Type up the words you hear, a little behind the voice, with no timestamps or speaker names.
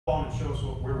on and show us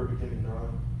where we're beginning,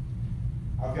 darling.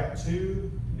 I've got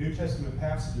two New Testament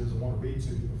passages I want to read to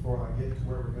you before I get to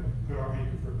where we're going to put our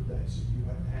anchor for today. So you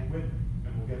have to hang with me,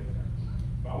 and we'll get there.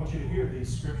 But I want you to hear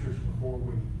these scriptures before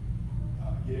we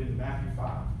get into Matthew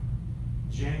 5.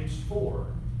 James 4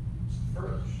 is the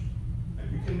first.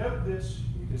 And you can note this,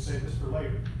 you can save this for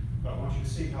later. But I want you to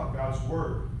see how God's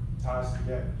Word ties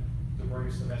together to bring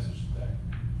us the message today.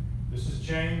 This is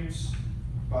James,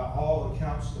 by all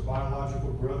accounts, the biological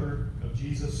brother of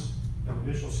Jesus, an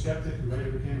initial skeptic who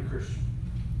later became a Christian.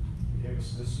 He gave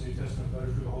us this New Testament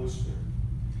letter through the Holy Spirit.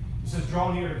 He says,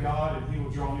 "Draw near to God, and He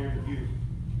will draw near to you."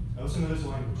 Now listen to this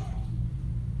language.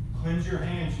 "Cleanse your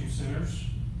hands, you sinners,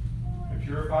 and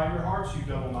purify your hearts, you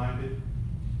double-minded.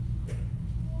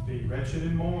 Be wretched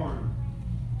and mourn."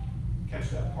 Catch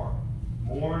that part.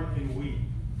 "Mourn and weep.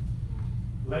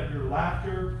 Let your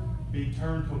laughter be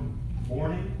turned to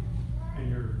mourning, and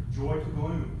your joy to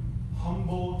gloom.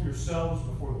 Humble yourselves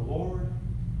before the Lord,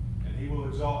 and He will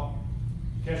exalt you."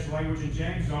 You catch the language in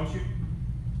James, don't you?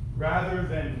 Rather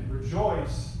than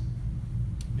rejoice,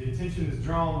 the attention is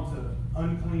drawn to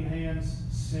unclean hands,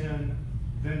 sin,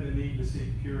 then the need to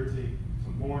seek purity,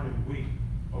 to mourn and weep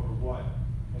over what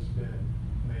has been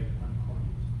made unclean.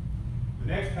 The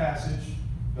next passage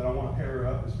that I want to pair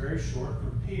up is very short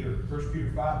from Peter, 1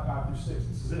 Peter 5, 5 through 6.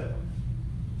 This is it.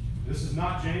 This is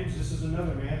not James, this is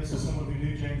another man. This is someone who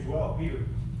knew James well, Peter.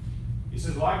 He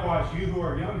says, "Likewise, you who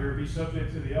are younger, be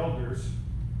subject to the elders."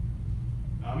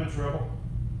 Now, I'm in trouble.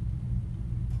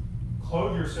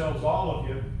 "Clothe yourselves, all of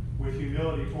you, with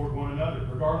humility toward one another,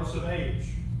 regardless of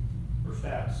age or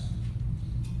status."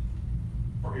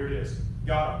 For here it is.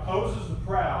 "God opposes the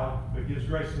proud, but gives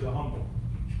grace to the humble."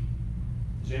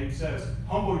 James says,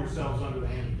 "Humble yourselves under the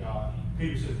hand of God."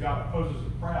 Peter says, "God opposes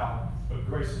the proud, but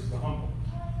graces the humble."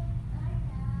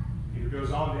 Peter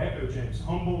goes on to echo James,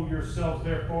 "Humble yourselves,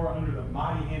 therefore, under the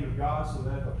mighty hand of God, so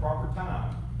that at the proper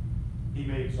time He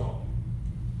may exalt you."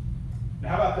 Now,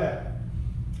 how about that?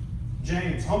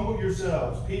 James, humble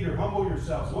yourselves. Peter, humble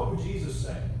yourselves. What would Jesus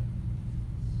say?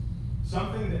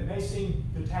 Something that may seem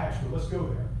detached, but let's go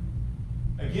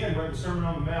there. Again, we're at the Sermon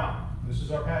on the Mount. This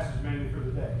is our passage mainly for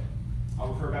the day.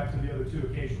 I'll refer back to the other two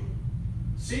occasionally.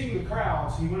 Seeing the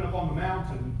crowds, He went up on the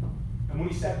mountain, and when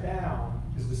He sat down,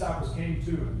 His disciples came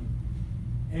to Him,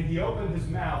 and He opened His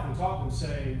mouth and taught them,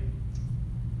 saying,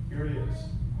 here it is,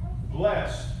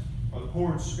 "Blessed are the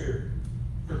poor in spirit,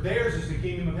 for theirs is the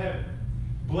kingdom of heaven.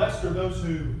 Blessed are those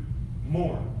who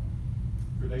mourn,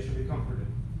 for they shall be comforted."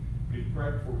 We need to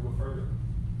pray before we go further.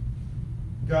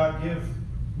 God, give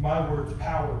my words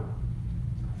power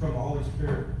from the Holy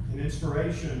Spirit and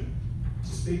inspiration to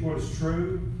speak what is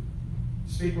true,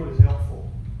 to speak what is helpful.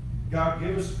 God,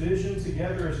 give us vision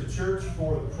together as a church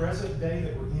for the present day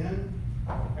that we're in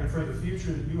and for the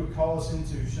future that You would call us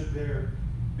into should there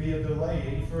be a delay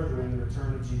any further in the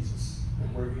return of Jesus.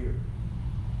 And we're here.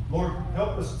 Lord,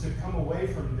 help us to come away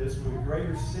from this with a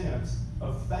greater sense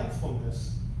of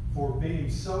thankfulness for being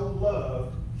so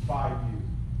loved by You.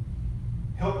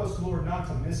 Help us, Lord, not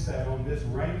to miss that on this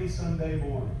rainy Sunday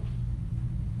morning.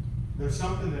 There's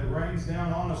something that rains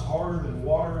down on us harder than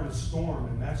water in a storm,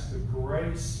 and that's the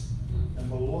grace and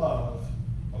the love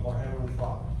of our Heavenly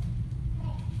Father.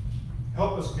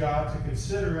 Help us, God, to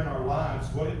consider in our lives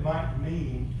what it might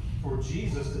mean for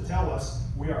Jesus to tell us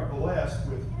we are blessed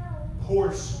with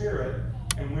poor spirit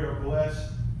and we are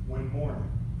blessed when mourning.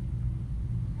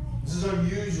 This is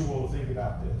unusual to think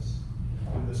about this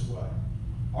in this way.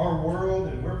 Our world,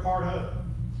 and we're part of it,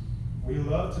 we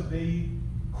love to be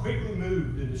quickly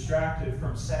moved and distracted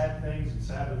from sad things and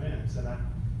sad events. And I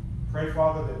pray,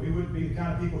 Father, that we wouldn't be the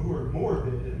kind of people who are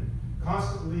morbid and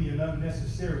constantly in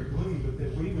unnecessary gloom, but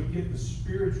that we would get the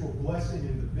spiritual blessing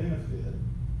and the benefit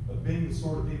of being the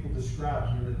sort of people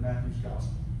described here in Matthew's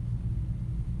Gospel.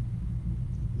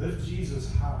 Lift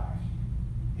Jesus high.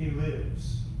 He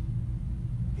lives.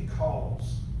 He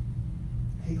calls.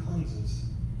 He cleanses.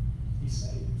 He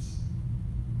saves.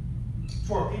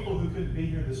 To our people who couldn't be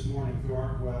here this morning, who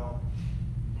aren't well,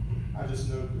 I just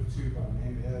noted the two by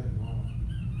name, Ed and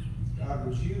Ron. God,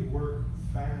 would You work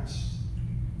fast,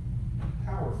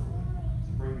 powerfully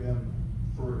to bring them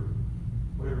through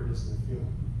whatever it is they're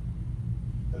feeling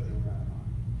that they were out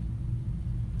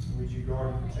on. Would You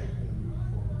guard and protect them moving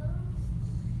forward?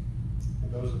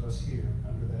 And those of us here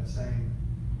under that same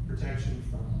protection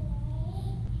from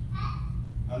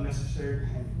unnecessary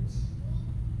pains,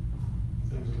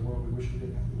 things of the world we wish we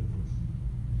didn't have to live with.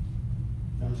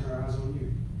 Now we turn our eyes on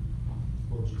You,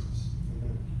 Lord Jesus.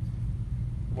 Amen.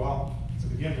 Well, to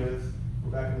begin with,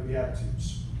 we're back in the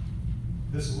Beatitudes.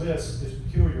 This list is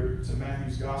peculiar to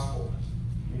Matthew's Gospel.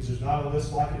 because there's not a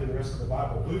list like it in the rest of the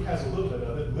Bible. Luke has a little bit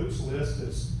of it. Luke's list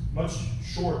is much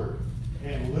shorter.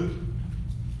 And Luke,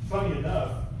 funny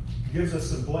enough, gives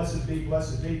us some blessed be, but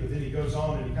then he goes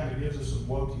on and he kind of gives us some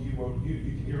woe to you, woe to you.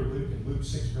 You can hear Luke in Luke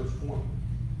 6, verse 20.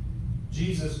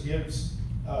 Jesus gives,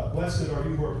 blessed are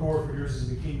you who are poor, for yours is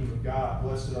the kingdom of God.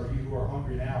 Blessed are you who are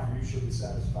hungry now, for you shall be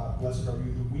satisfied. Blessed are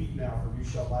you who weep now, for you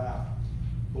shall laugh.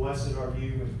 Blessed are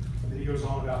you. And then he goes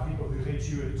on about people who hate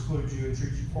you and exclude you and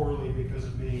treat you poorly because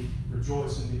of me.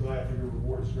 Rejoice and be glad, for your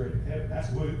reward is great in heaven.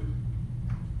 That's Luke.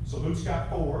 So Luke's got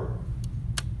 4.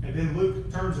 And then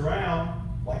Luke turns around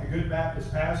like a good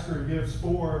Baptist pastor and gives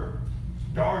 4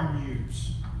 darn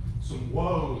yous, some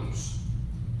woes.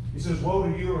 He says, woe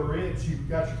to you who are rich, you've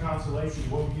got your consolation.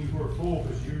 Woe to you who are full,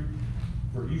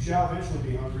 for you shall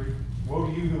eventually be hungry. Woe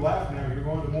to you who laugh now, you're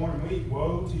going to mourn and weep.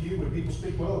 Woe to you when people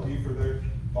speak well of you, for their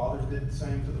fathers did the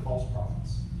same to the false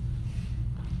prophets.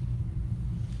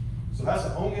 So that's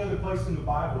the only other place in the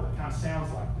Bible that kind of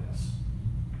sounds like this.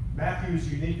 Matthew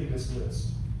is unique in this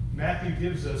list. Matthew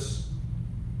gives us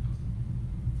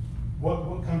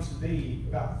what comes to be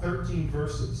about 13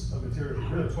 verses of material,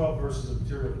 really 12 verses of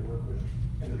material to work with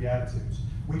in the Beatitudes.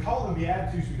 We call them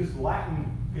Beatitudes because the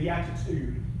Latin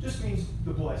beatitude just means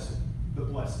the blessing, the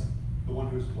one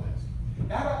who is blessed.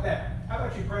 Now, how about that? How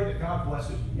about you pray that God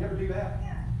blesses you? You ever do that?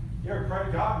 Yeah. You ever pray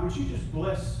to God, would you just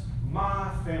bless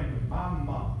my family, my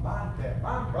mom, my dad,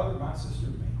 my brother, my sister,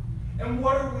 and me? And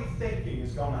what are we thinking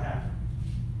is going to happen?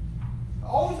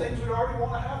 All the things we already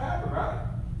want to have happen, right?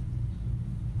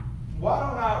 Why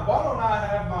don't I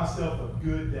have myself a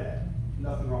good dad?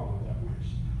 Nothing wrong with that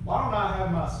wish. Why don't I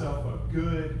have myself a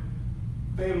good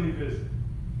family visit?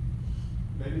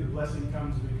 Maybe the blessing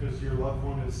comes because your loved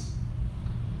one is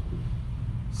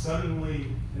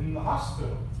suddenly in the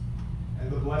hospital.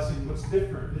 And the blessing looks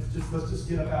different. It's just, let's just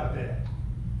get up out of bed.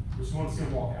 We just want to see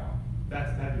him walk out.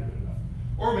 That'd be good enough.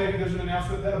 Or maybe there's an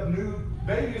announcement that a new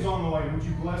baby is on the way. Would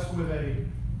you bless with a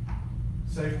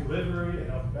safe delivery, a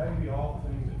healthy baby, all the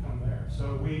things that come there.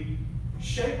 So we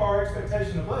shape our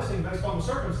expectation of blessing based on the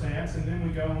circumstance, and then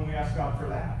we go and we ask God for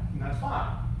that. And that's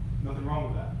fine. Nothing wrong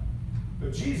with that.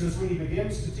 But Jesus, when he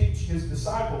begins to teach his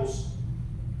disciples,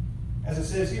 as it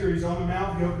says here, he's on the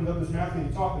mount, he opened up his mouth and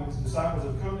he talked, and his disciples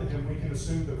have come to him. We can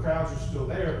assume the crowds are still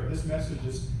there, but this message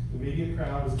is the immediate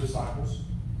crowd is disciples.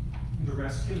 The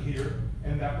rest can hear,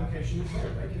 and the application is there.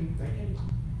 They can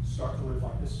start to live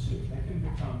like this too. They can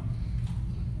become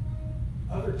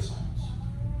other disciples.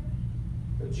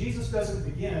 But Jesus doesn't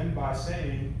begin by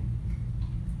saying,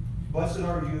 blessed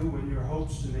are you when your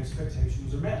hopes and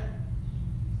expectations are met.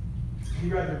 He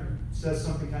rather says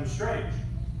something kind of strange.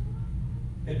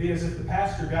 It'd be as if the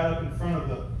pastor got up in front of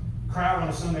the crowd on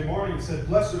a Sunday morning and said,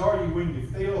 blessed are you when you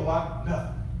feel like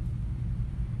nothing.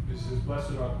 He says,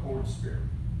 blessed are the poor in spirit,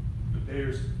 but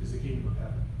theirs is the kingdom of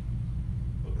heaven.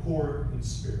 The poor in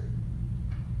spirit.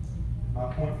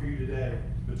 My point for you today,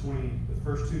 between the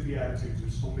first 2 Beatitudes,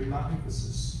 which will be my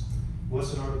emphasis.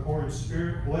 Blessed are the poor in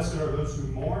spirit. Blessed are those who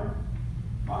mourn.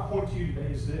 My point to you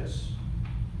today is this.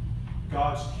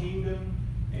 God's kingdom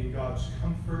and God's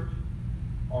comfort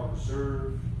are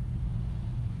reserved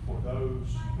for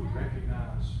those who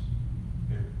recognize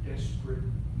their desperate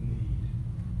need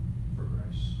for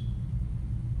grace.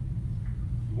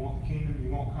 You want the kingdom,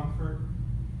 you want comfort,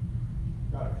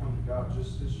 you've got to come to God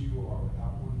just as you are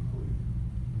without one plea.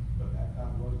 But that thy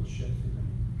blood was shed for me.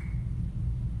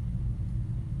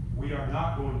 We are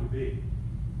not going to be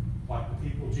like the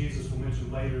people Jesus will mention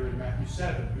later in Matthew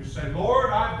 7, who say, Lord,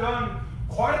 I've done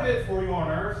quite a bit for you on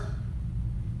earth.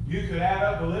 You could add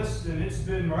up the list, and it's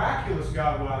been miraculous,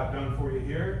 God, what I've done for you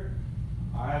here.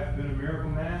 I've been a miracle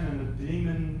man and a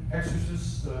demon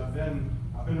exorcist. I've been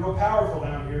real powerful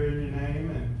down here in your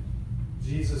name. And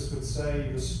Jesus would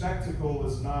say, the spectacle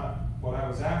is not what I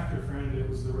was after, friend. It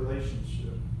was the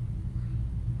relationship.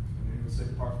 And he would say,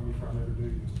 depart from me, for I never knew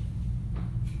you.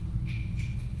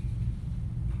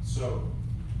 So,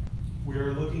 we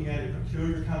are looking at a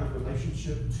peculiar kind of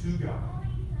relationship to God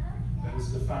that is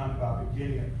defined by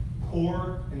beginning it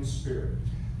poor in spirit.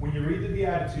 When you read the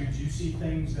Beatitudes, you see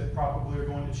things that probably are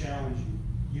going to challenge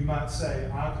you. You might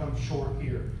say, I come short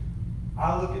here.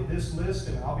 I look at this list,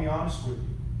 and I'll be honest with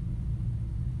you.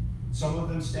 Some of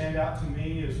them stand out to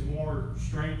me as more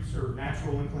strengths or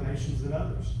natural inclinations than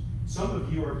others. Some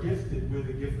of you are gifted with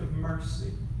a gift of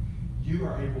mercy. You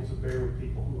are able to bear with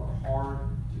people who are hard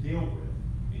to deal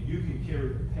with. And you can carry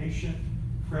the patient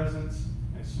presence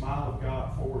and smile of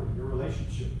God forward in your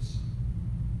relationships.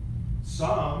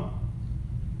 Some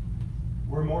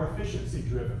were more efficiency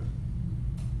driven.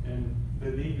 And the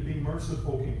need to be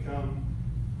merciful can come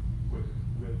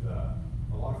with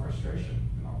a lot of frustration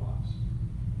in our lives.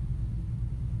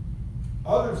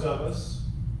 Others of us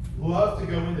love to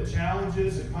go into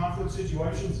challenges and conflict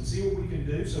situations and see what we can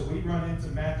do. So we run into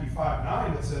Matthew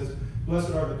 5:9 that says,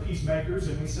 blessed are the peacemakers.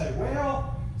 And we say,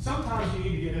 well, sometimes you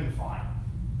need to get in a fight.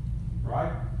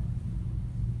 Right?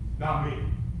 Not me.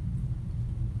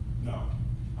 No.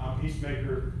 I'm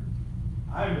peacemaker.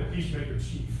 I am the peacemaker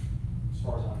chief, as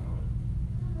far as I know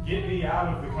it. Get me out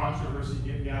of the controversy,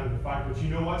 get me out of the fight. But you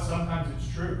know what? Sometimes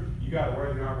it's true. You got to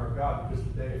wear the armor of God because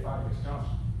the day of fighting is coming.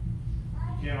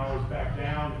 You can't always back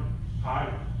down and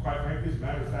hide. Quite frankly, as a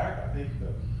matter of fact, I think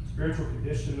the spiritual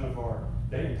condition of our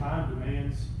day and time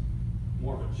demands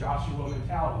more of a Joshua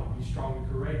mentality. Be strong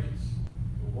and courageous.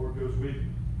 The Lord goes with you.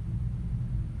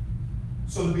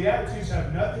 So the Beatitudes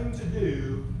have nothing to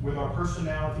do with our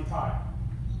personality type.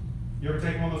 You ever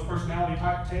taken one of those personality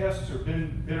type tests or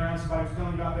been around somebody who's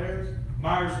telling you about theirs?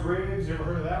 Myers-Briggs, you ever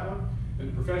heard of that one? In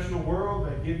the professional world,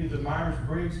 they give you the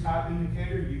Myers-Briggs type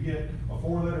indicator. You get a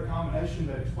 4-letter combination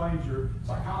that explains your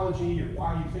psychology and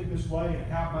why you think this way and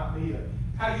how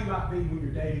you might be when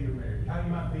you're dating or married, how you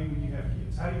might be when you have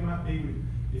kids, how you might be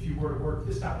if you were to work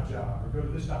this type of job or go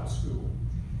to this type of school.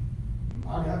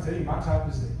 I gotta tell you, my type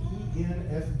is the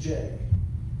ENFJ. It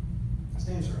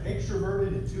stands for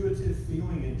extroverted, intuitive,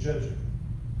 feeling, and judging.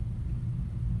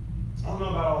 I don't know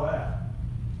about all that,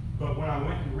 but when I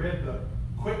went and read the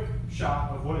quick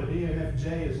shot of what an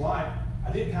ENFJ is like,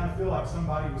 I did kind of feel like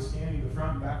somebody was scanning the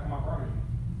front and back of my brain.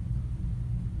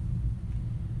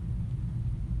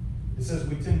 It says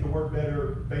we tend to work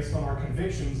better based on our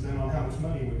convictions than on how much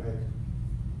money we make.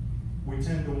 We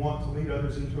tend to want to lead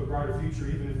others into a brighter future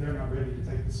even if they're not ready to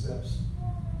take the steps.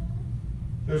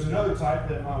 There's another type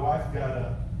that my wife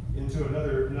got into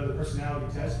another personality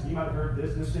test. You might have heard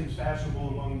this. This seems fashionable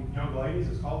among young ladies.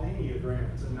 It's called the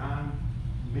Enneagram. It's a 9,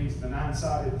 means the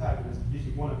 9-sided type. It's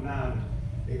usually 1 of 9.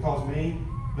 It calls me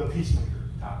the peacemaker,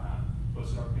 type 9.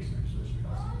 Let's start peacemaker.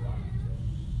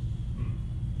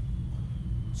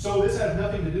 So this has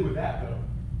nothing to do with that, though.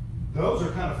 Those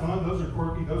are kind of fun. Those are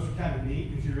quirky. Those are kind of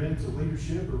neat. If you're into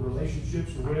leadership or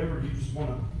relationships or whatever, you just want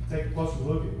to take a closer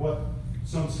look at what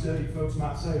some studied folks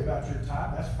might say about your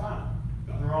type. That's fine.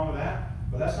 Nothing wrong with that.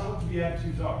 But that's not what the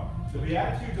Beatitudes are. The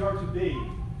Beatitudes are to be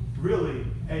really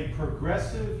a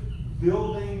progressive,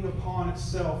 building upon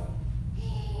itself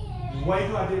way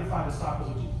to identify disciples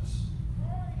of Jesus.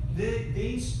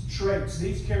 These traits,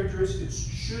 these characteristics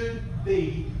should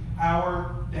be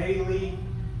our daily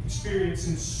experience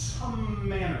in some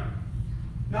manner.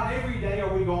 Not every day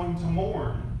are we going to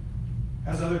mourn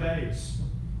as other days.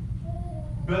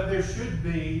 But there should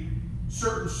be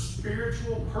certain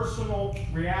spiritual, personal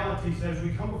realities that as we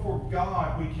come before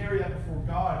God, we carry that before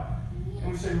God,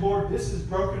 and we say, Lord, this has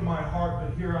broken my heart,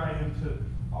 but here I am to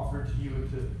offer it to you and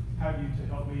to have you to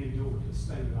help me deal with this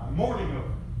thing that I'm mourning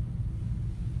over.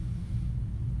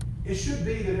 It should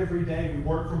be that every day we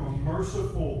work from a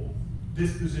merciful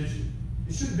disposition.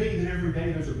 It should be that every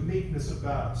day there's a meekness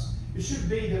about us. It should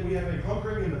be that we have a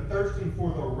hungering and a thirsting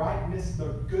for the rightness,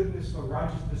 the goodness, the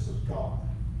righteousness of God.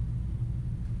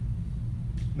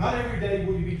 Not every day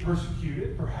will you be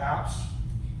persecuted, perhaps.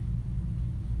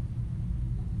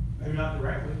 Maybe not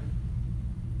directly.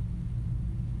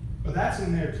 But that's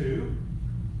in there too.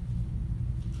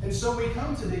 And so we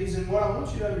come to these, and what I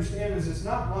want you to understand is it's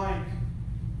not like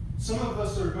some of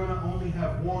us are going to only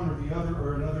have one or the other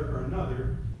or another or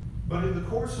another. But in the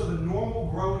course of a normal,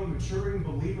 growing, maturing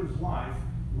believer's life,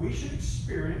 we should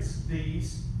experience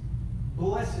these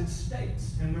blessed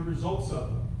states and the results of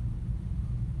them.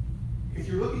 If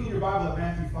you're looking in your Bible at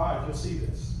Matthew 5, you'll see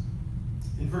this.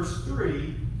 In verse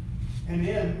 3, and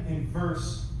then in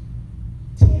verse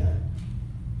 10.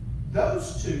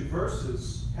 Those two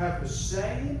verses have the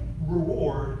same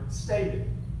reward stated.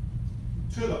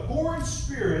 To the poor in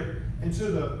spirit and to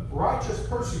the righteous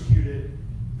persecuted,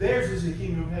 theirs is the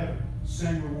kingdom of heaven.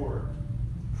 Same reward.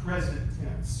 Present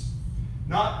tense.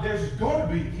 Not there's going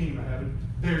to be the kingdom of heaven.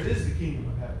 Theirs is the kingdom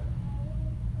of heaven.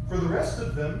 For the rest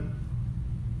of them,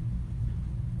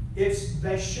 it's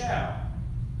they shall.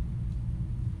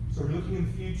 So we're looking in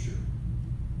the future.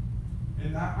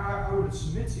 And I would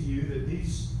submit to you that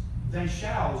these they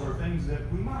shalls are things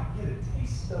that we might get a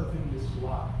taste of in this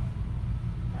life.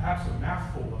 Perhaps a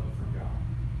mouthful of it from God.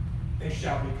 They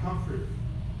shall be comforted.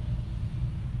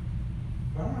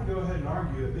 But I want to go ahead and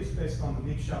argue, at least based on the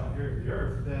meek shall inherit the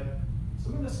earth, that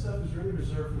some of this stuff is really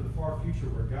reserved for the far future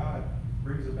where God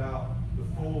brings about the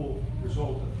full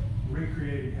result of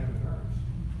recreating heaven and earth.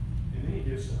 And then he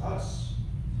gives to us,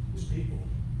 his people,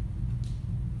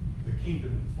 the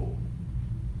kingdom in full.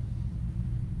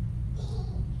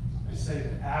 They say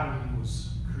that Adam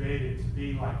was created to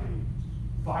be like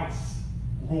a vice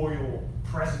royal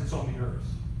presence on the earth,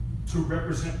 to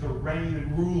represent the reign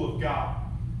and rule of God.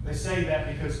 They say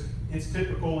that because it's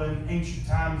typical in ancient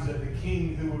times that the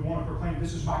king who would want to proclaim,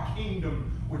 "This is my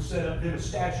kingdom," would set up then a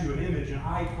statue, an image, an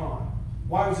icon.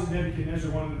 Why was it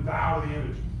Nebuchadnezzar wanted to bow to the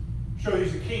image? Show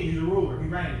he's a king, he's a ruler, he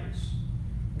reigns.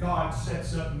 God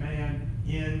sets up man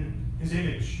in his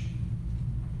image.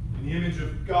 In the image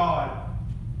of God,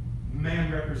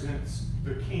 man represents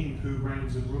the king who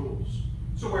reigns and rules.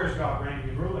 So where is God reigning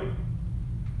and ruling?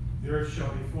 The earth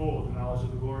shall be full of the knowledge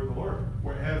of the glory of the Lord.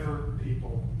 Wherever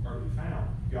people are to be found,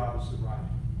 God is the right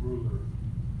ruler,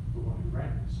 the one who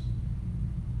reigns.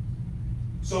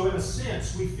 So in a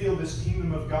sense, we feel this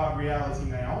kingdom of God reality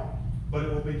now, but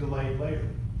it will be delayed later.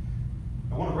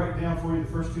 I want to break down for you the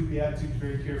first two Beatitudes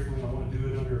very carefully, and I want to do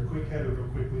it under a quick header real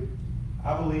quickly.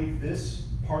 I believe this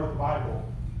part of the Bible,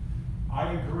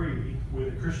 I agree with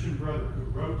a Christian brother who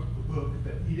wrote a book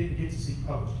that he didn't get to see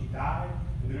published. He died,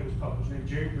 and then it was published, named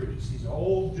Jerry Bridges. He's an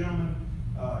old gentleman.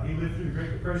 He lived through the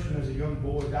Great Depression as a young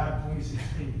boy, died in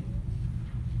 2016.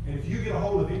 And if you get a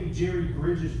hold of any Jerry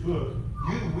Bridges book,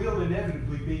 you will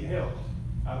inevitably be helped,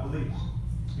 I believe.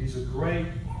 He's a great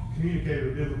communicator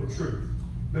of biblical truth.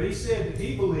 But he said that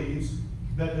he believes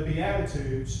that the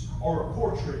Beatitudes are a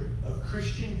portrait of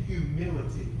Christian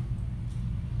humility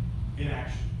in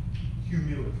action.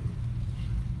 Humility.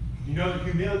 You know that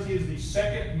humility is the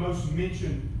second most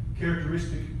mentioned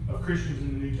characteristic of Christians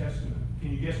in the New Testament.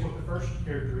 Can you guess what the first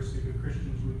characteristic of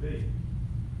Christians would be?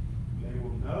 They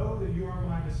will know that you are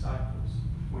my disciples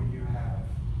when you have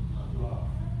love.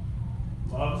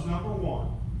 Love is number one.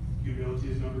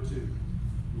 Humility is number two.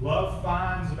 Love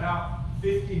finds about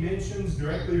 50 mentions,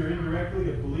 directly or indirectly,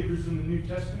 of believers in the New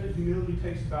Testament. Humility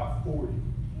takes about 40.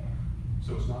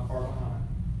 So it's not far behind.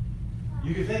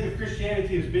 You can think of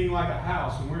Christianity as being like a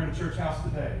house, and we're in a church house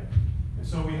today. And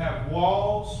so we have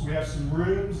walls, we have some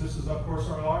rooms. This is, of course,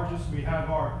 our largest. We have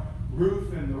our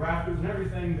roof and the rafters and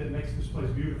everything that makes this place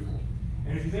beautiful.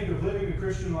 And if you think of living a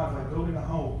Christian life like building a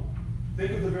home,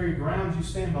 think of the very ground you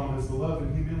stand on as the love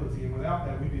and humility. And without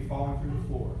that, we'd be falling through the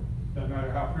floor. Doesn't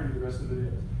matter how pretty the rest of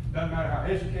it is. Doesn't matter how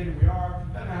educated we are.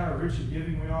 Doesn't matter how rich and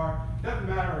giving we are. Doesn't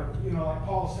matter, like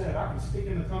Paul said, I can speak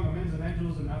in the tongue of men and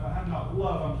angels, and if I have not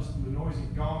love, I'm just the noisy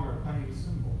gong or a clanging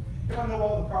cymbal. If I know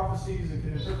all the prophecies and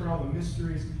can interpret all the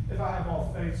mysteries, if I have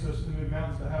all faith so as to move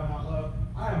mountains but have not love,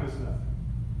 I am as nothing.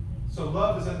 So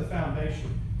love is at the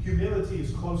foundation. Humility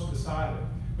is close beside it.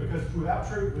 Because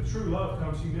with true love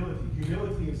comes humility.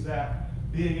 Humility is that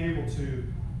being able to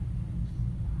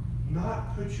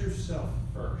not put yourself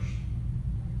first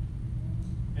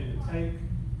and to take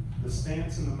the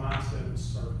stance and the mindset of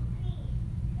servant.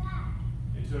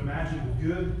 And to imagine the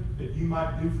good that you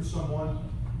might do for someone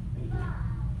and do it.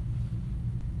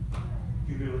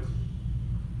 Humility.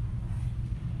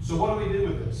 So what do we do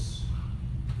with this?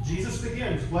 Jesus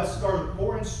begins, "Blessed are the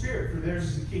poor in spirit, for theirs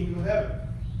is the kingdom of heaven."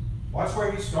 Well, that's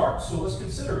where he starts, so let's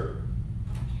consider it.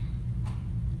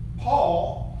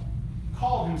 Paul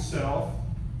called himself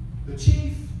the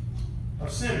chief of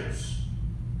sinners.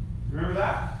 Remember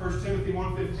that? 1 Timothy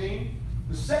 1:15.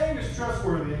 The saying is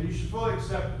trustworthy, and you should fully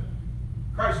accept it.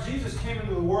 Christ Jesus came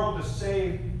into the world to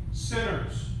save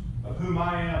sinners, of whom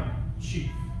I am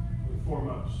chief, or the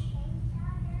foremost.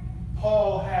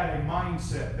 Paul had a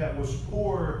mindset that was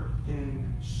poor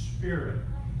in spirit.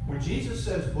 When Jesus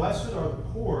says, "Blessed are the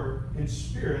poor in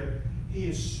spirit," he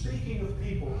is speaking of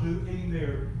people who in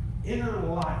their inner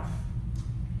life,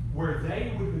 where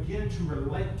they would begin to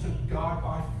relate to God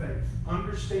by faith,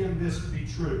 understand this to be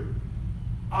true.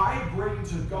 I bring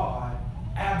to God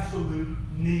absolute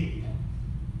need.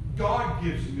 God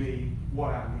gives me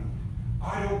what I need.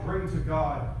 I don't bring to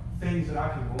God things that I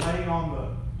can lay on the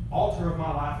altar of my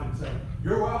life and say,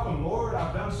 "You're welcome, Lord,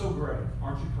 I've done so great.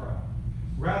 Aren't you proud?"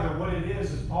 Rather, what it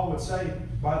is Paul would say,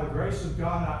 by the grace of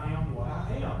God, I am what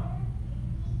I am.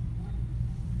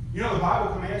 The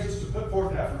Bible commands us to put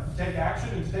forth effort, to take action,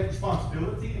 and to take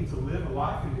responsibility, and to live a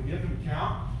life, and to give an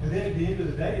account. And then at the end of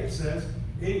the day, it says,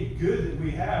 any good that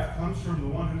we have comes from the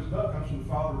one who is above, comes from the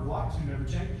Father of lights, who never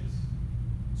changes.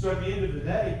 So at the end of the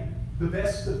day, the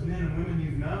best of men and women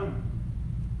you've known,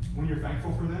 when you're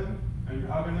thankful for them, and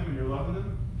you're hugging them, and you're loving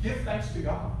them, give thanks to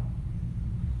God.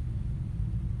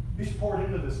 He's poured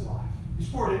into this life. He's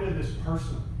poured into this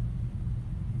person.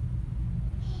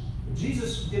 When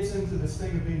Jesus gets into this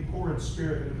thing of being poor in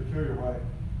spirit in a peculiar way,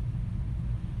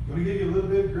 I'm going to give you a little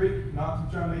bit of Greek,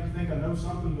 not to try to make you think I know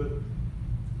something, but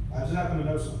I just happen to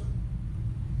know something.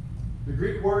 The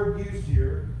Greek word used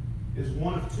here is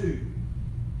one of two.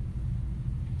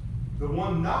 The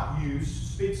one not used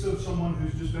speaks of someone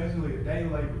who's just basically a day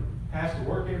laborer, has to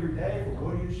work every day for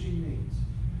what he or she needs.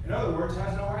 In other words,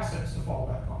 has no assets to fall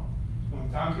back on. When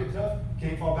When times get tough,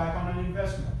 can't fall back on an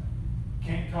investment.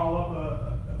 Can't call up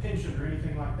a pension or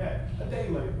anything like that. A day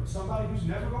laborer, somebody who's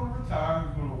never going to retire,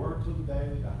 who's going to work till the day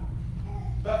they die.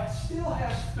 But still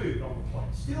has food on the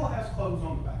plate, still has clothes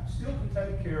on the back, still can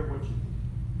take care of what you need.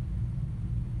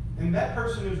 And that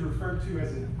person is referred to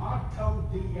as an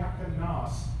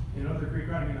autodiakonos. In other Greek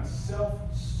writing, a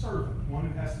self-servant, one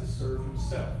who has to serve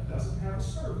himself. Doesn't have a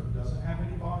servant, doesn't have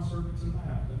any bond servants in the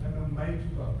house, doesn't have no maids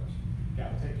or others.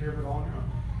 Got to take care of it all on your own.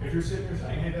 If you're sitting there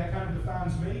saying, hey, that kind of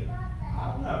defines me,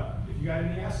 I don't know. If you got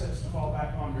any assets to fall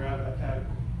back on, you're out of that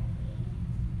category.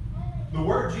 The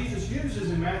word Jesus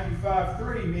uses in Matthew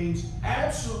 5:3 means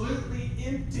absolutely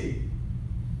empty.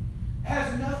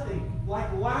 Has nothing. Like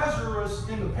Lazarus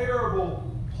in the parable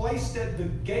placed at the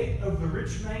gate of the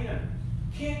rich man.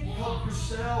 Can't help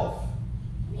yourself.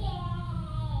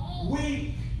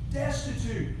 Weak,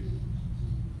 destitute.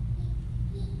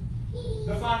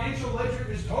 The financial ledger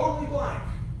is totally blank.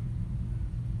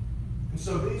 And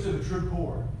so these are the true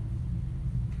poor.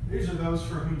 These are those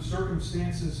for whom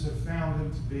circumstances have found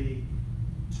them to be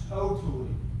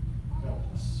totally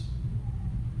helpless.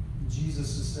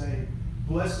 Jesus is saying,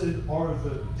 blessed are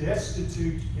the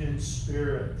destitute in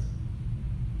spirit.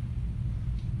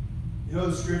 You know,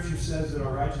 the scripture says that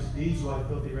our righteous deeds are like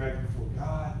filthy rags before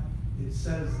God. It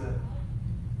says that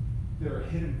there are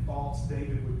hidden faults.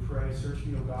 David would pray, search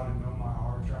me, O God, and know my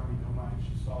heart. Try me, know my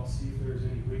anxious thoughts. See if there is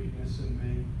any wickedness in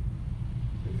me.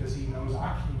 Because he knows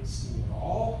I can't see it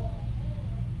all.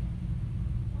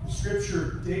 The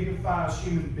scripture dignifies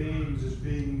human beings as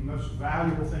being the most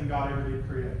valuable thing God ever did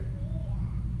create.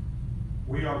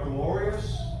 We are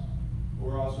glorious, but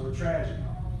we're also a tragedy.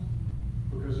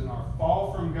 Because in our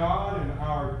fall from God and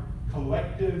our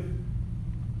collective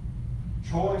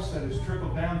choice that has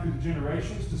trickled down through the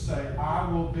generations to say,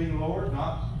 I will be Lord,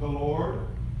 not the Lord,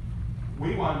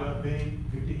 we wind up being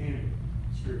empty-handed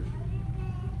spiritually.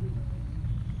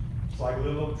 It's like a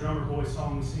little drummer boy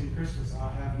song we sing at Christmas,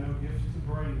 I have no gift to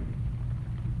bring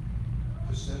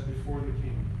to set before the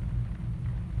King.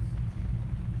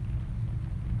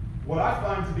 What I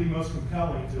find to be most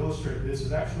compelling to illustrate this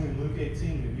is actually in Luke 18,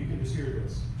 and you can just hear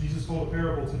this. Jesus told a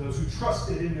parable to those who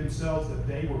trusted in themselves that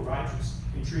they were righteous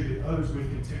and treated others with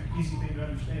contempt. Easy thing to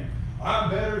understand.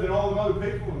 I'm better than all the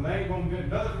other people, and they ain't going to get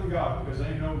nothing from God because they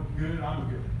ain't no good and I'm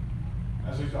good.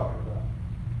 That's what he's talking about.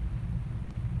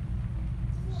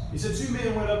 He said 2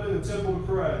 men went up in the temple to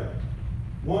pray.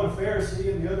 One a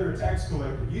Pharisee and the other a tax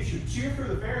collector. You should cheer for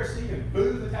the Pharisee and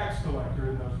boo the tax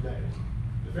collector in those days.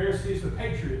 The Pharisee is the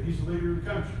patriot. He's the leader of the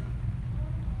country.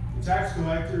 The tax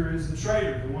collector is the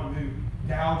traitor, the one who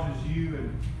gouges you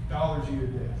and dollars you to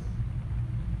death.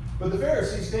 But the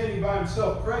Pharisee, standing by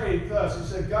himself, prayed thus. He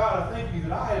said, God, I thank you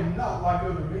that I am not like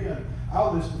other men.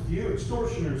 I'll list a few: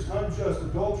 extortioners, unjust,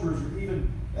 adulterers, or even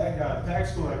that guy, the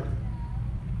tax collector.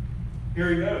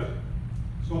 Here he goes.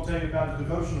 He's going to tell you about his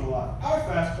devotional life. I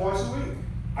fast twice a week.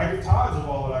 I get tithes of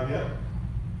all that I get.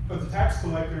 But the tax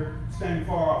collector, standing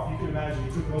far off, you can imagine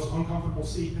he took the most uncomfortable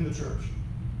seat in the church.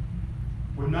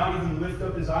 Would not even lift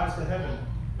up his eyes to heaven,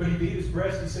 but he beat his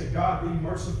breast and said, God, be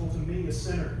merciful to me, a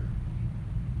sinner.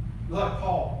 Like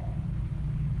Paul,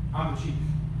 I'm the chief.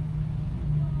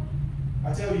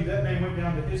 I tell you, that man went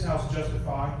down to his house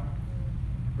justified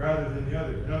rather than the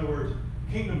other. In other words,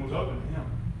 the kingdom was open to him.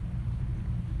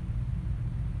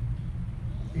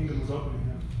 The kingdom was open to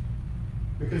him.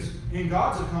 Because in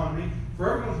God's economy,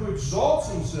 for everyone who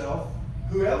exalts himself,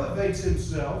 who elevates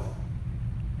himself,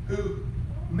 who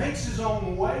makes his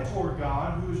own way toward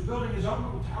God, who is building his own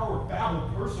little Tower of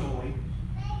Babel personally,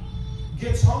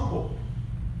 gets humble.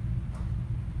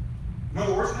 In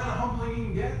other words, kind of humbling you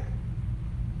can get.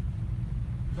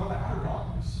 It's all the outer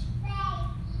darkness.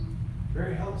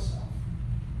 Very hell itself.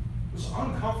 This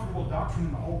uncomfortable doctrine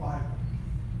in the whole Bible.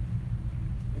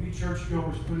 Many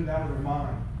churchgoers put it out of their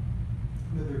mind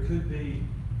that there could be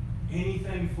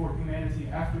anything for humanity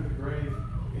after the grave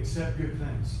except good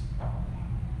things.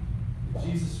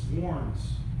 Jesus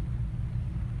warns.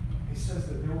 He says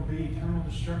that there will be eternal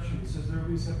destruction. He says there will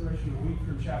be separation of wheat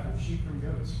from chaff, of sheep from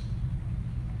goats.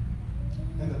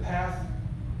 And the path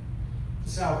to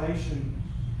salvation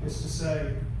is to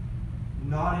say,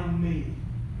 not in me,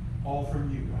 all from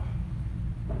you, God.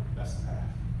 That's the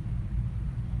path.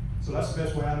 So that's the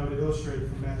best way I know to illustrate it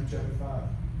from Matthew chapter 5.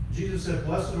 Jesus said,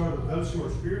 blessed are those who are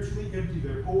spiritually empty,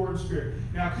 they're poor in spirit.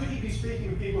 Now, could he be speaking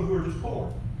to people who are just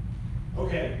poor?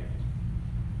 Okay.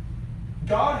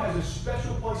 God has a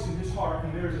special place in his heart,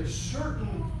 and there's a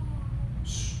certain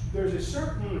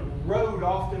road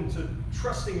often to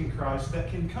trusting in Christ that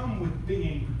can come with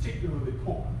being particularly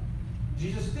poor.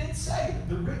 Jesus did say that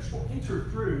the rich will enter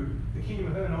through the kingdom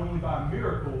of heaven only by a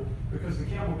miracle because the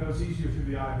camel goes easier through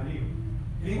the eye of an eagle.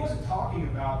 And he wasn't talking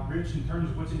about rich in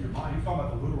terms of what's in your mind. He was talking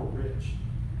about the literal rich.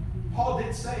 Paul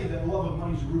did say that love of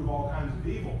money is the root of all kinds of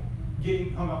evil.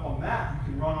 Getting hung up on that,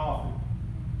 you can run off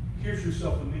and pierce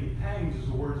yourself with many pangs is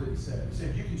the words that he said. He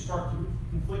said you can start to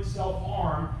inflict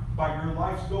self-harm by your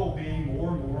life's goal being more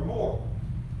and more and more.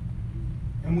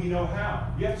 And we know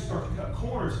how. You have to start to cut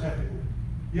corners ethically.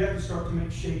 You have to start to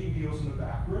make shady deals in the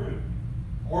back room.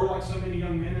 Or like so many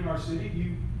young men in our city,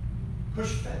 you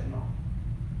push fentanyl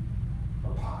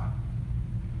or pot.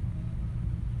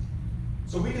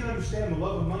 So we can understand the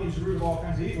love of money is the root of all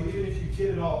kinds of evil, even if you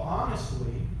did it all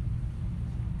honestly,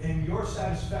 and your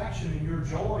satisfaction and your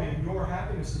joy and your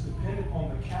happiness is dependent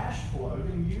on the cash flow,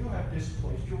 then you have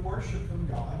displaced your worship from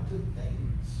God to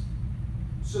things.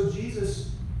 So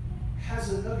Jesus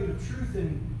has a nugget of truth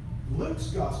in Luke's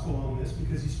gospel on this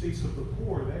because he speaks of the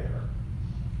poor there.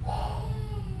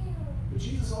 But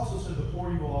Jesus also said the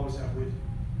poor you will always have with you.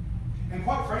 And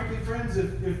quite frankly, friends,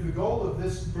 if the goal of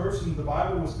this verse in the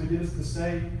Bible was to get us to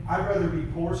say, I'd rather be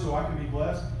poor so I can be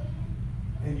blessed,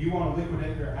 and you want to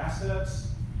liquidate their assets,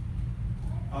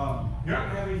 you're not going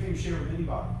to have anything to share with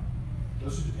anybody.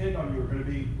 Those who depend on you are going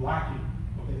to be lacking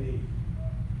what they need.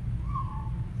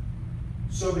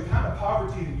 So the kind of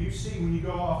poverty that you see when you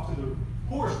go off to the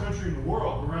poorest country in the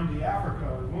world, Burundi, Africa,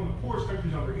 or one of the poorest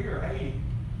countries over here, Haiti,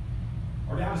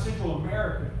 or down to Central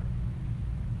America,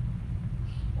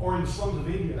 or in the slums of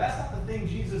India, that's not the thing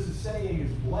Jesus is saying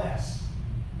is blessed.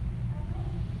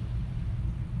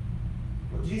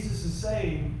 What Jesus is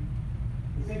saying,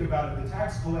 when you think about it, the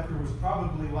tax collector was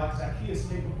probably like Zacchaeus,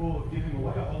 capable of giving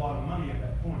away a whole lot of money at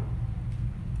that point.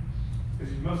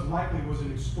 Because he most likely was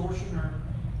an extortioner,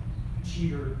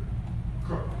 cheater,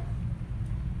 crook.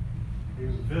 He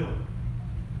was a villain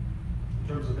in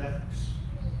terms of ethics,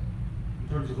 in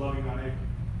terms of loving thy neighbor.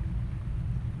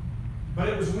 But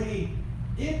it was when he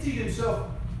emptied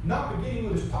himself, not beginning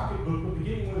with his pocketbook, but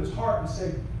beginning with his heart, and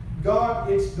said,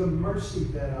 God, it's the mercy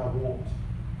that I want.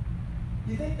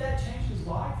 You think that changed his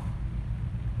life?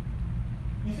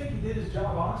 You think he did his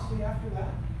job honestly after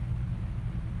that?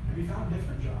 Maybe he found a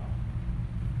different job.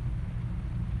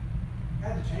 He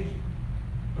had to change it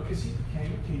because he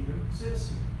became a kingdom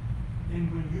citizen.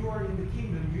 And when you are in the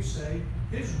kingdom, you say,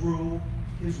 his rule,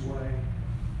 his way,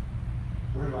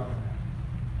 where do I go now?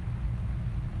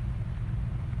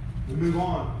 We move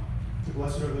on to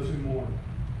blessed are those who mourn.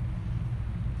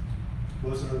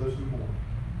 Blessed are those who mourn.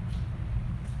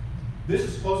 This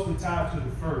is closely tied to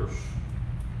the first.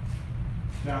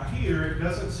 Now here, it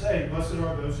doesn't say, blessed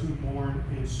are those who mourn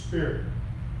in spirit.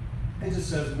 It just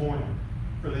says mourning,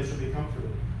 for they shall be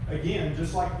comforted. Again,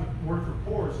 just like the word for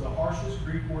poor is the harshest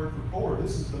Greek word for poor,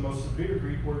 this is the most severe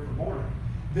Greek word for mourning.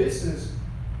 This is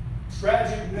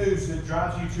tragic news that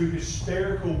drives you to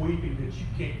hysterical weeping that you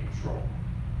can't control.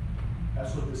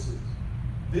 That's what this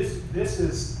is. This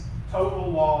is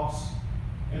total loss,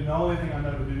 and the only thing I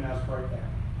know to do now is break down.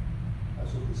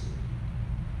 That's what this is.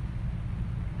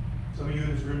 Some of you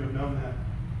in this room have known that.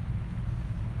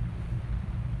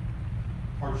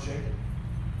 Hard to shake it.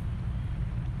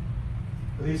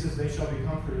 But he says they shall be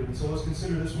comforted. And so let's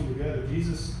consider this one together.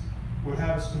 Jesus would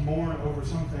have us to mourn over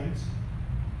some things.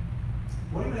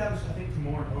 What he would have us, I think, to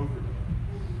mourn over,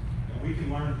 and we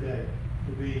can learn today,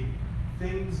 to be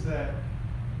things that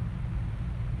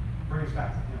bring us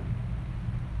back to him.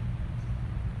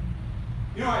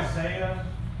 You know Isaiah,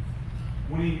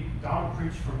 when Donald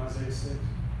preached from Isaiah 6,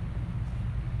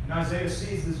 and Isaiah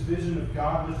sees this vision of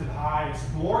God lifted high. It's a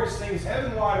glorious thing. It's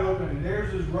heaven wide open, and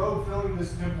there's his robe filling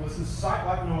this temple. It's a sight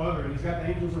like no other, and he's got the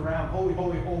angels around. Holy,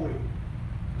 holy, holy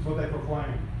is what they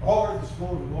proclaim. All earth is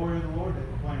full of the glory of the Lord, they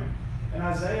proclaim. And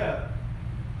Isaiah,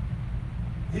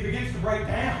 he begins to break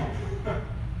down.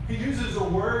 He uses a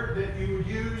word that you would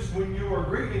use when you are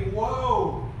grieving.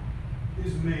 Woe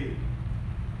is me.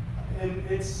 And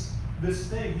it's this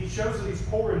thing. He shows that he's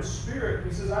poor in spirit.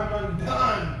 He says, I'm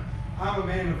undone. I'm a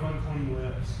man of unclean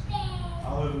lips.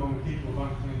 I live among the people of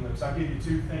unclean lips. I'll give you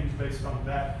two things based on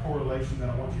that correlation that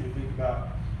I want you to think about.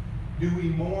 Do we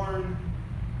mourn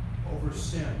over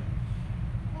sin?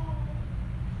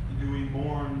 And do we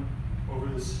mourn over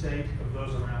the state of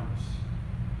those around us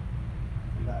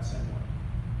in that same way?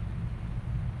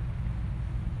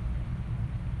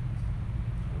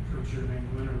 A preacher named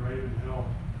Leonard Ravenhill,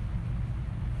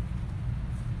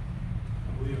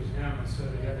 I believe it was him, that said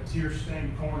he had a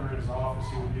tear-stained corner in his office.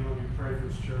 He would kneel and pray for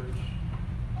his church.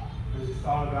 As he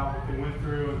thought about what they went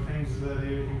through and things that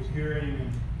he was hearing,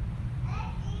 and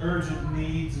urgent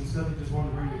needs and stuff he just wanted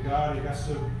to bring to God. He got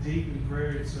so deep in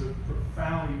prayer and so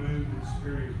profoundly moved in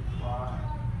spirit he cried.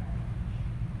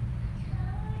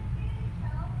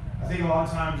 I think a lot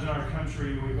of times in our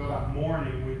country, when we go about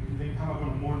mourning, we think, how am I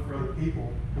going to mourn for other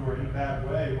people who are in a bad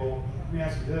way? Well, let me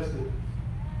ask you this. Did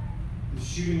the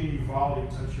shooting in Uvalde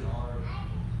touch your heart?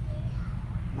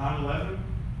 9/11?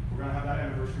 We're going to have that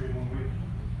anniversary in 1 week.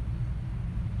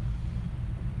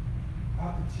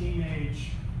 About the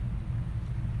teenage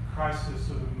crisis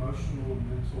of emotional and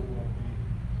mental well-being.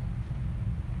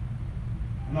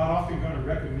 I'm not often going to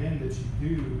recommend that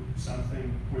you do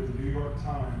something with the New York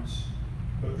Times,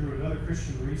 but through another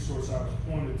Christian resource, I was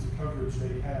pointed to coverage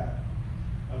they had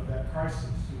of that crisis.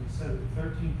 And it said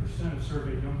that 13% of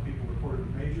surveyed young people reported a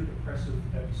major depressive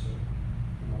episode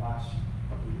in the last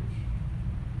couple of years.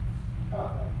 How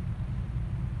about that?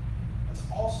 That's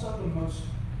also the most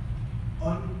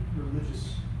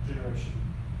unreligious generation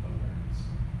of Americans.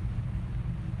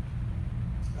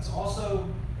 That's also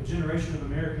a generation of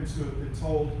Americans who have been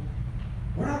told,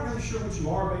 we're not really sure what you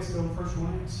are based on first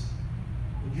glance.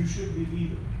 You shouldn't be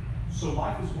either. So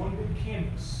life is one big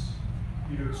canvas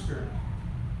for you to experiment.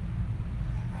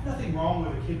 I have nothing wrong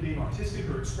with a kid being artistic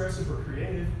or expressive or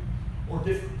creative or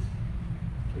different.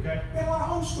 Okay? We had a lot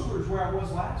of homeschoolers where I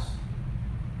was last.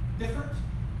 Different.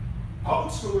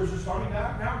 Public schoolers are starting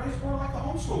nowadays more like the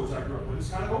homeschoolers I grew up with. It's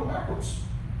kind of going backwards.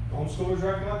 The homeschoolers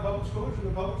are acting like public schoolers, and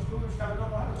the public schoolers kind of don't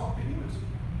know how to talk to humans.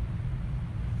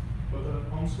 But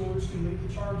the homeschoolers can lead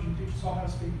the charge and teach us all how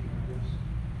to speak.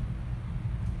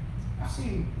 I've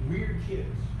seen weird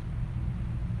kids.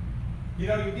 You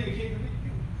know, you get a kid,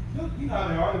 you know how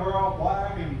they are. They wear all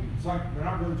black, and it's like they're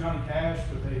not really Johnny Cash,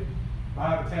 but they might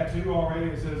have a tattoo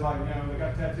already. It says, like, you know, they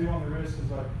got a tattoo on their wrist.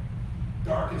 It's like,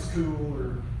 dark is cool,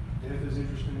 or death is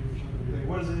interesting, or something. You think,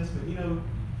 what is this? But, you know,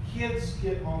 kids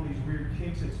get on these weird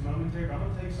kicks. It's momentary. But I'm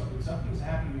going to tell you something. Something's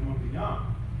happening when we're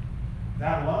young.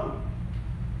 That alone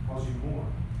causes you more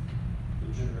for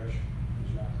the generation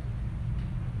that you're out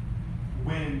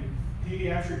there. When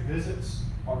pediatric visits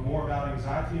are more about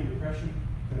anxiety and depression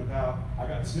than about, I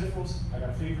got the sniffles, I got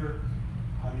a fever,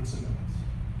 I need some meds.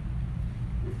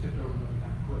 We've tipped over another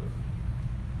kind of cliff.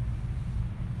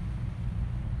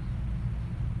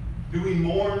 Do we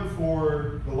mourn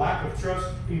for the lack of trust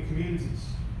in communities?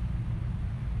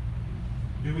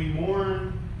 Do we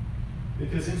mourn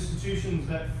because institutions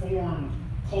that formed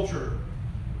culture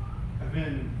have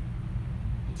been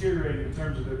deteriorating in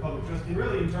terms of their public trust? And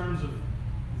really in terms of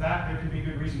that, there can be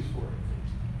good reasons for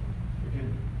it.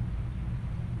 Again,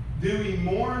 do we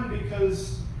mourn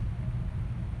because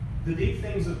the deep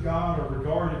things of God are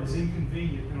regarded as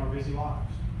inconvenient in our busy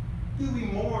lives? Do we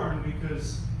mourn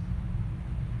because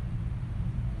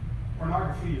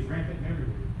pornography is rampant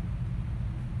everywhere?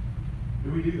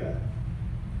 Do we do that?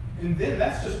 And then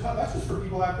that's just for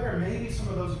people out there. Maybe some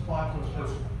of those apply to us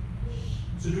personally.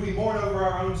 So do we mourn over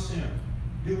our own sin?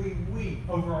 Do we weep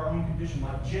over our own condition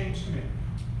like James commanded?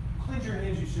 Cleanse your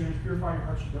hands, you sinners, purify your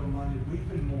hearts, you double-minded, weep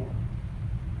and mourn.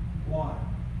 Why?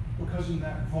 Because in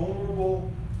that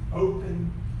vulnerable,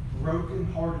 open,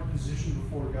 broken-hearted position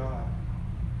before God,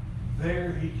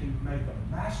 there He can make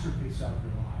a masterpiece out of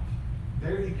your life.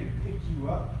 There He can pick you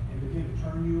up and begin to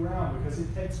turn you around, because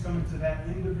it takes coming to that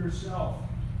end of yourself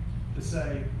to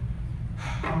say,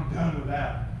 I'm done with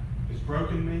that. It's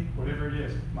broken me, whatever it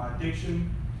is. My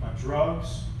addiction, my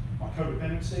drugs, my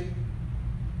codependency,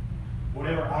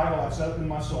 whatever idol I've set up in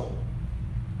my soul.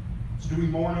 So do we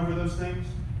mourn over those things?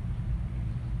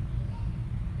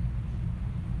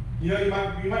 You know,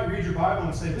 you might read your Bible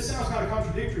and say, this sounds kind of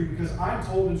contradictory, because I'm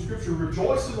told in Scripture,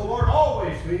 rejoice in the Lord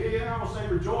always. And I will say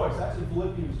rejoice. That's in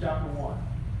Philippians chapter 1.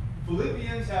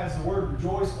 Philippians has the word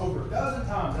rejoice over a dozen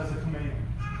times as a command.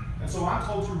 And so I'm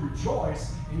told to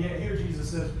rejoice, and yet here Jesus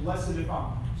says, blessed if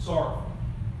I'm sorrowful.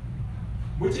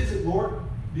 Which is it, Lord?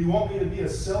 Do you want me to be a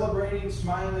celebrating,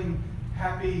 smiling,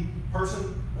 happy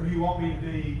person? Or do you want me to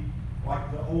be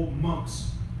like the old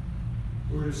monks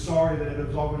who were just sorry that it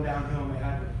was all going downhill and they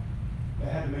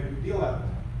had to make a big deal out of it?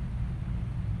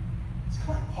 It's kind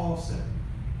of like Paul said,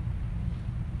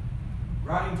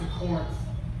 writing to Corinth.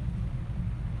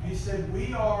 He said,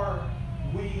 we are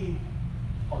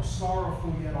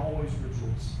sorrowful yet always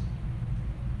rejoicing.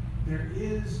 There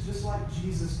is, just like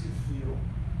Jesus could feel,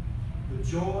 the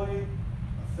joy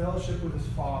of fellowship with His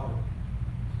Father.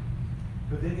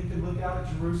 But then He could look out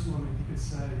at Jerusalem and He could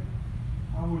say,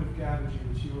 I would have gathered you,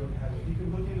 but you wouldn't have it. He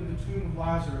could look into the tomb of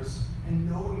Lazarus, and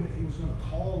knowing that He was going to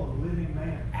call a living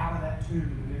man out of that tomb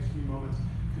in the next few moments,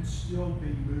 could still be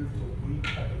moved to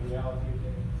weep at the reality of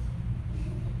death.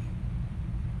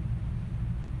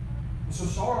 And so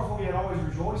sorrowful yet always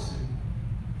rejoicing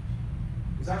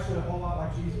is actually a whole lot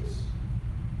like Jesus.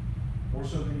 More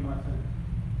so than you might think.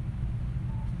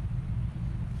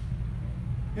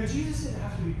 You know, Jesus didn't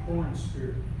have to be poor in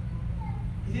spirit.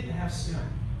 He didn't have sin.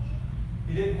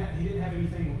 He didn't have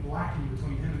anything lacking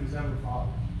between him and his heavenly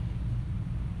Father.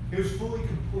 He was fully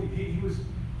complete. He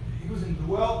was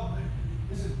indwelt.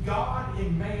 This is God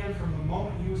in man from the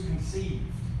moment he was conceived.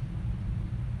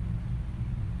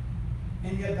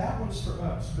 And yet that one's for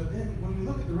us. But then when we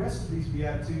look at the rest of these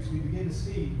Beatitudes, we begin to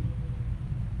see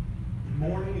in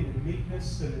mourning and in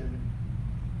meekness and in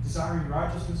desiring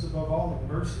righteousness above all,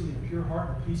 and mercy and a pure heart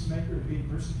and a peacemaker and being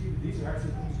persecuted. These are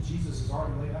actually things Jesus has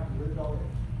already laid out and lived already.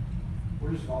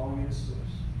 We're just following in his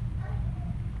steps.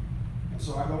 And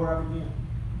so I go where I begin.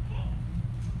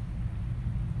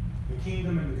 The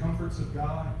kingdom and the comforts of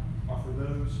God are for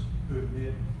those who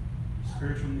admit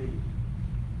spiritual need.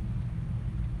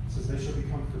 It says they shall be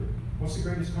comforted. What's the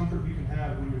greatest comfort you can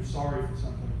have when you're sorry for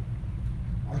something?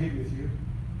 I'll give you a few.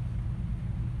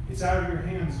 It's out of your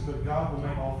hands, but God will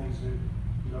make all things new.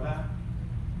 You know that?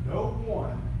 No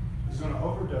one is going to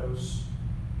overdose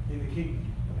in the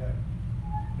kingdom of heaven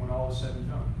when all is said and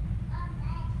done.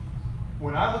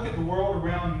 When I look at the world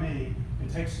around me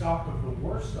and take stock of the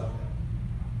worst of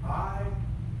it, I,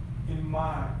 in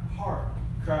my heart,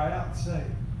 cry out and say,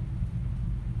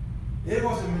 it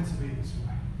wasn't meant to be this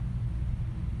way.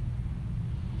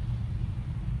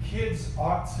 Kids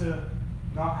ought to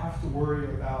not have to worry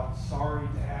about sorry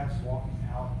dads walking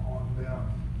out on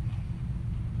them.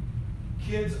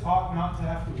 Kids ought not to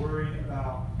have to worry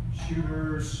about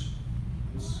shooters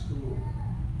in school.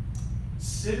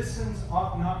 Citizens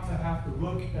ought not to have to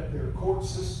look at their court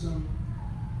system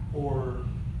or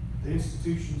the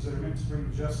institutions that are meant to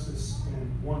bring justice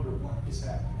and wonder what is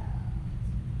happening.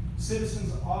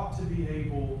 Citizens ought to be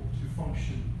able to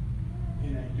function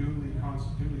in a duly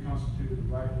constituted,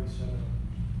 rightly set up,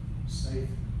 safe,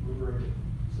 liberated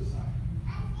society.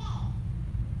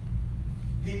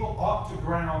 People ought to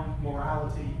ground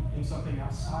morality in something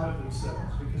outside of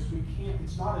themselves, because we can't,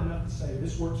 it's not enough to say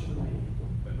this works for me,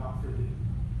 but not for thee.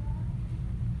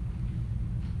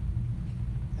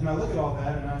 And I look at all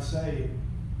that and I say,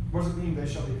 what does it mean they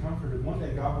shall be comforted? One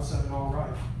day God will set it all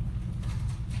right.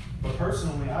 But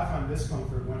personally, I find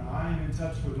discomfort when I am in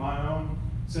touch with my own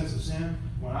sense of sin,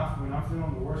 when I'm feeling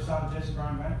on the worst side of Jesse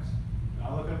Bryan Banks, and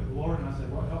I look up at the Lord and I say,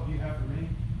 what help do you have for me?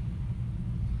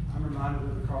 I'm reminded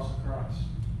of the cross of Christ.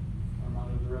 I'm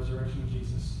reminded of the resurrection of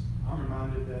Jesus. I'm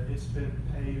reminded that it's been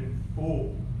paid in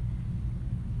full.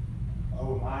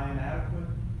 Oh, am I inadequate?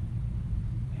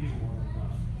 He's more than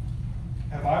enough.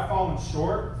 Have I fallen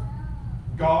short?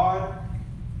 God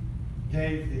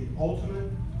gave the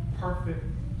ultimate, perfect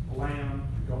lamb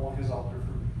to go on his altar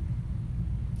for me.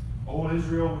 Old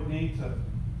Israel would need to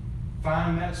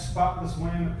find that spotless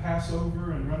lamb at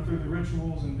Passover and run through the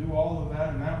rituals and do all of that,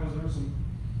 and there was some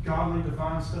godly,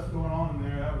 divine stuff going on in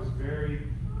there. That was a very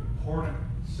important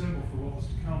symbol for what was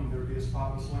to come. There would be a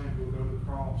spotless lamb who would go to the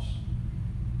cross.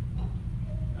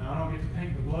 And I don't get to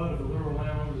paint the blood of the literal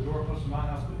lamb over the doorpost of my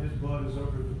house, but his blood is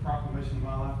over the proclamation of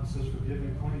my life that says, forgive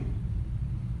and clean.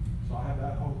 So I have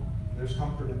that hope. There's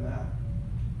comfort in that.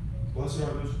 Blessed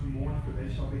are those who mourn, for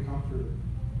they shall be comforted.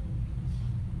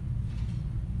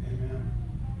 Amen.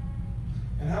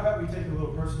 And how about we take a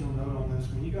little personal note on this?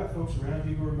 When you got folks around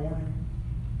you who are mourning,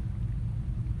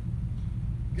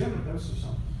 give them a dose of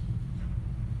something.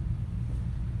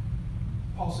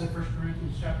 Paul said, 1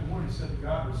 Corinthians chapter 1, he said to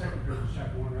God, or 2 Corinthians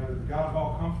chapter 1 rather, the God of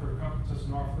all comfort comforts us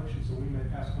in our affliction, so we may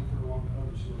pass comfort along to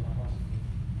others who are like us.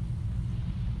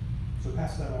 So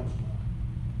pass that on to them.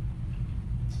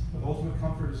 But the ultimate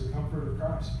comfort is the comfort of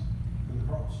Christ and the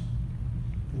cross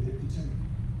and the empty tomb.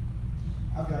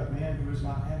 I've got a man who is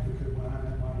my advocate when I'm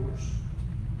at my worst.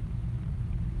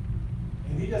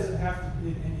 And he doesn't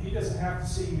have to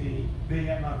see me being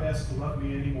at my best to love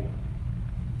me anymore.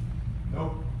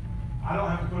 Nope. I don't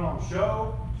have to put on a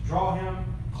show to draw him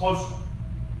closer.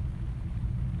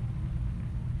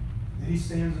 And he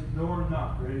stands at the door and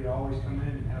knock, ready to always come in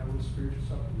and have a little spiritual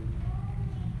supper with me.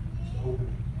 Just open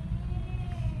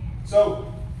it.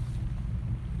 So,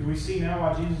 do we see now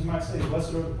why Jesus might say,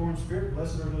 blessed are the poor in spirit,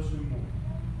 blessed are those who mourn?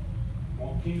 You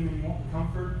want the kingdom and you want the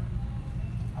comfort?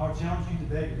 I would challenge you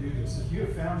today to do this. If you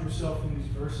have found yourself in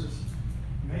these verses,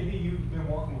 maybe you've been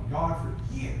walking with God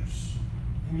for years,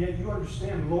 and yet you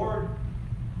understand, Lord,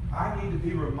 I need to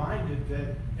be reminded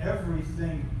that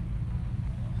everything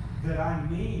that I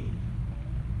need,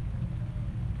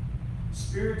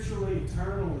 spiritually,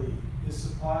 eternally, is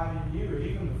supplied in you.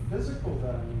 Even the physical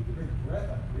that I need, the very breath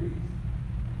I breathe.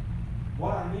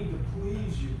 What I need to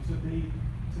please you, to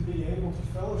be able to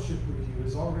fellowship with you,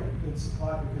 has already been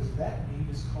supplied, because that need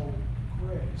is called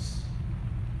grace.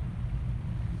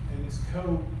 And its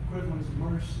co-equivalent is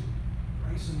mercy.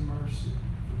 Grace and mercy,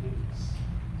 forgiveness.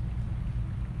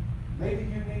 Maybe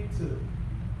you need to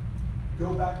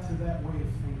go back to that way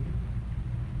of thinking.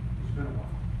 It's been a while.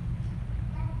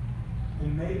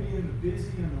 And maybe in the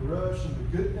busy and the rush and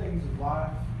the good things of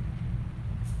life,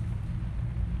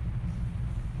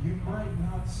 you might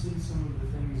not see some of the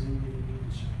things in you that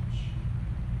need to change.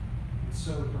 And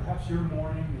so perhaps your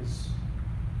morning is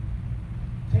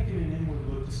taking an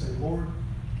inward look to say, Lord,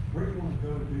 where do you want to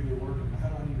go to do your work? And how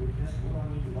do I need to repent? What do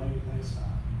I need to lay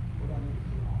aside? What do I need to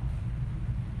put off?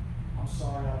 I'm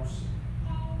sorry I was sick.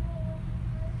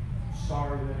 I'm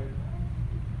sorry that it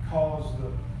caused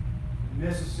the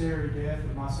necessary death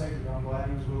of my Savior. I'm glad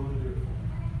He was willing to do it for me.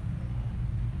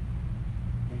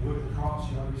 When you look at the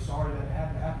cross, you ought to be sorry that it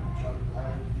had to happen, but you ought to be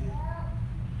glad that it did.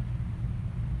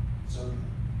 So,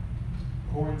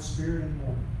 pour in spirit in the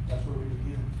morning. That's where we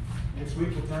begin. Next week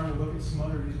we'll turn and look at some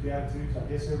other of these Beatitudes. I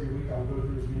guess every week I'll go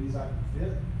through as many as I can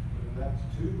fit. Whether that's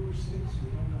 2 or 6,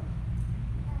 we don't know.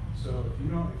 So if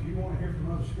you want to hear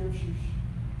from other scriptures,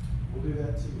 we'll do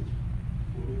that too.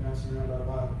 We'll be bouncing around our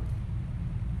Bible.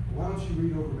 But why don't you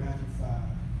read over Matthew 5?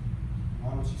 Why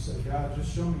don't you say, God,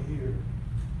 just show me here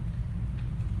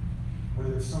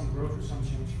whether there's some growth or some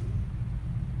change for me.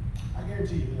 I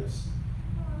guarantee you this.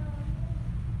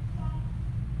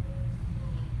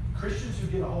 Christians who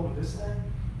get a hold of this thing,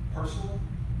 personally,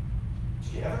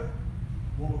 together,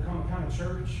 will become a kind of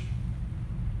church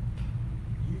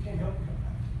you can't help but come.